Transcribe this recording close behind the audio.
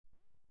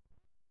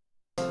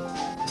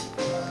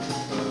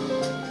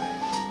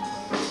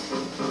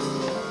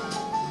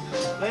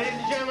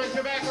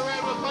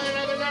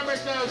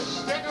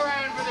Stick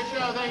around for the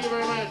show. Thank you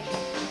very much.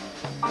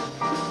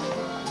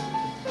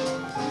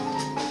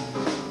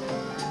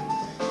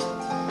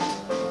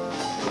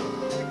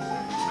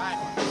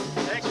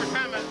 Thanks for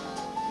coming.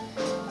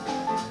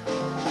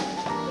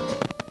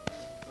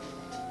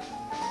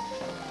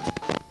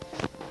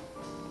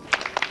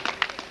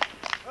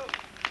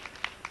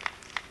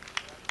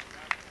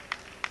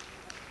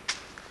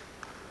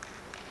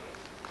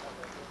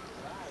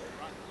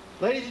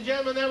 Ladies and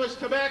gentlemen, that was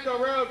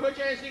Tobacco Road. Put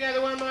your hands together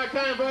one more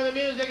time for the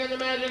music and the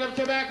magic of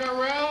Tobacco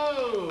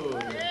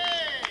Road.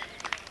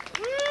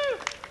 Woo.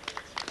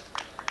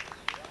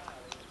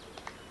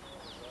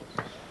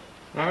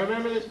 Now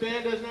remember, this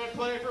band does not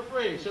play for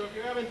free, so if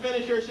you haven't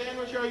finished your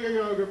sandwich or your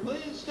yogurt,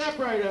 please step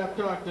right up,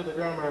 talk to the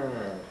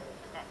drummer.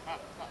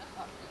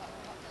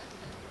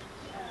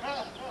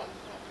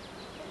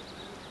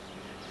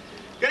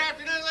 Good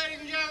afternoon,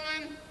 ladies and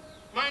gentlemen.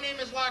 My name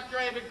is Loch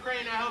David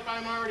Crane. I hope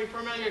I'm already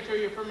familiar to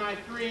you from my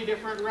 3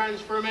 different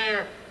runs for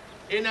mayor.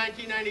 In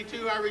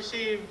 1992, I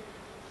received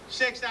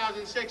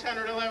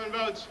 6,611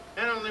 votes,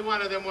 and only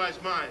one of them was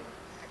mine.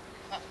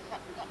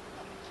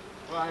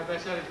 Well, I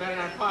guess I'd better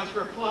not pause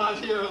for applause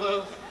here a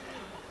little.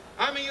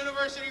 I'm a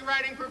university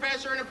writing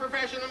professor and a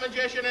professional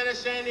magician and a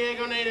San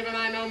Diego native, and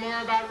I know more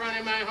about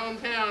running my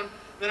hometown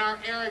than our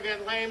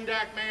arrogant, lame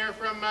duck mayor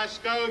from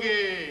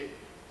Muskogee.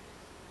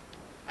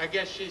 I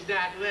guess she's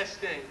not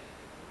listening.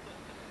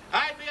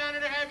 I'd be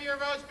honored to have your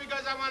votes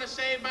because I want to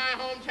save my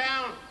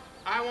hometown.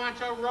 I want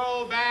to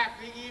roll back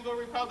the evil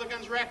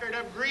Republicans' record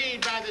of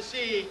greed by the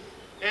sea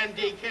and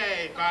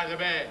decay by the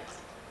bay.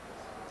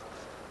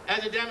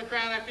 As a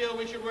Democrat, I feel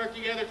we should work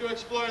together to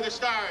explore the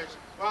stars,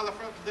 while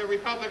the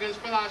Republicans'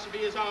 philosophy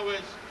is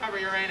always cover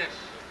your anus.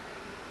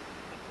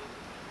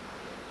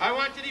 I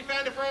want to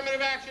defend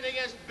affirmative action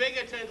against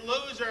bigoted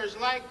losers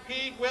like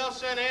Pete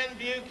Wilson and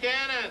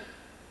Buchanan.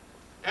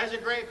 As a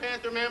Gray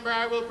Panther member,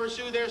 I will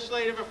pursue their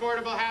slate of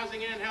affordable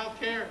housing and health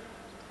care.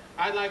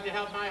 I'd like to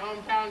help my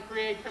hometown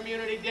create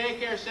community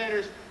daycare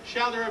centers,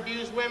 shelter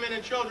abused women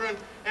and children,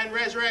 and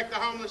resurrect the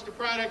homeless to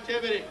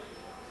productivity.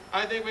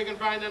 I think we can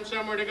find them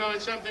somewhere to go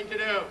and something to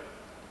do.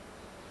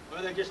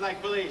 Well, they're just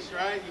like police,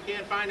 right? You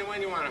can't find them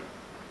when you want them.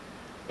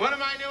 One of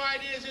my new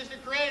ideas is to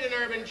create an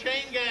urban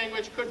chain gang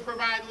which could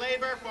provide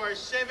labor for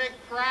civic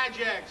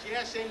projects.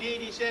 Yes,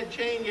 indeed, he said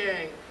chain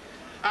gang.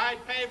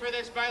 I'd pay for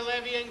this by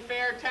levying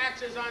fair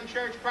taxes on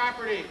church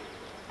property.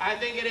 I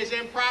think it is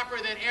improper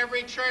that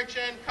every church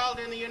and cult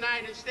in the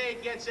United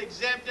States gets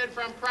exempted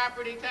from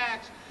property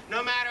tax,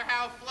 no matter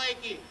how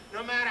flaky,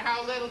 no matter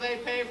how little they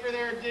pay for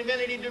their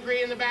divinity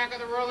degree in the back of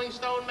the Rolling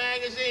Stone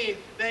magazine.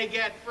 They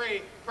get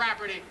free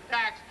property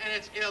tax, and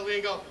it's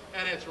illegal,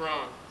 and it's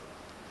wrong.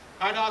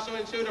 I'd also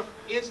institute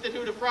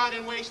a fraud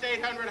and waste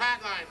 800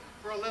 hotline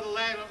for a little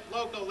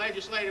local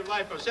legislative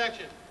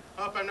liposuction.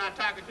 Hope I'm not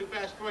talking too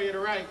fast for you to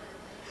write.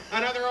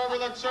 Another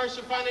overlooked source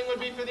of funding would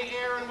be for the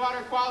air and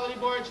water quality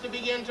boards to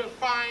begin to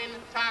fine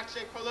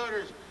toxic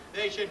polluters.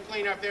 They should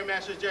clean up their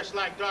messes just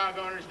like dog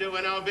owners do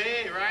in OB,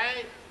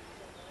 right?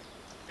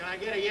 Can I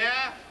get a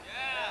yeah?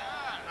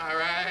 Yeah. All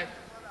right.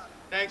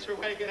 Thanks for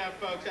waking up,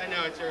 folks. I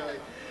know it's early.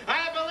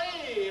 I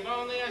believe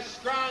only a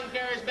strong,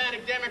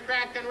 charismatic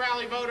Democrat can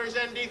rally voters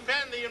and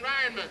defend the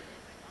environment.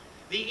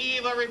 The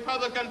evil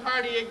Republican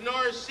Party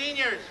ignores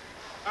seniors,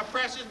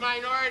 oppresses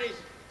minorities,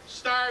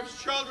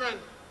 starves children,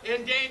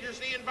 endangers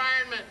the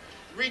environment,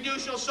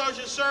 reduces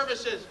social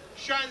services,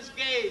 shuns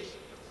gays,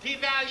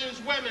 devalues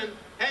women,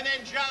 and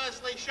then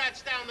jealously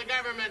shuts down the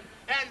government.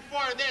 And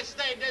for this,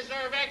 they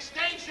deserve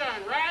extinction,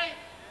 right?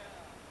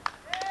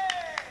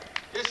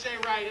 Just say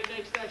right, it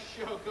makes that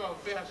show go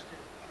faster.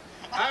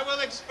 I will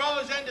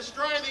expose and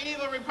destroy the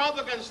evil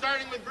Republicans,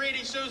 starting with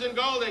greedy Susan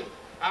Golding.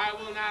 I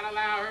will not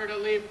allow her to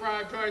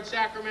leapfrog towards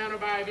Sacramento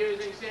by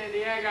abusing San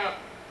Diego.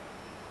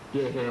 Do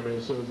you hear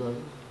me,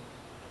 Susan?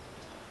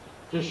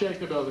 Just shake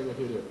the building if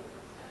you do.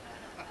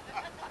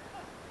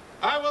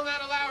 I will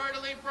not allow her to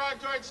leapfrog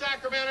towards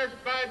Sacramento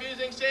by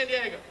abusing San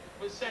Diego.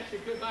 It was such a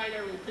good night, I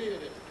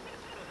repeated it.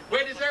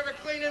 We deserve a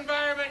clean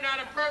environment, not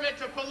a permit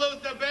to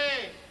pollute the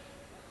bay.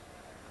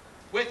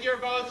 With your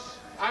votes,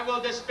 I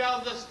will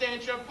dispel the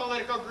stench of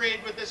political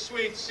greed with the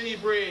sweet sea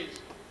breeze.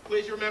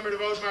 Please remember to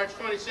vote March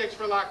 26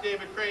 for Loch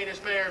David Crane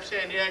as mayor of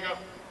San Diego.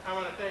 I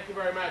want to thank you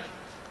very much.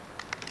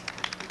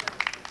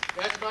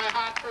 That's my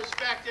hot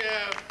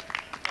perspective.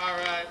 All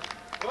right.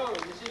 Whoa,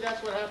 you see,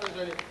 that's what happens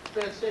when you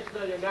spend $6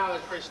 million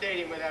for a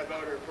stadium without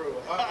voter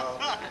approval. Uh-oh.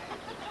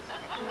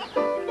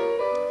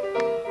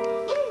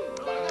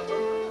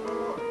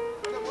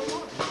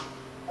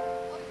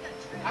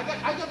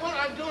 I got one.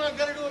 I'm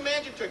gonna do a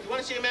magic trick. You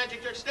want to see a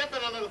magic trick? Step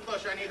in a little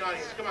closer. I need an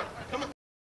audience. Come on, come on.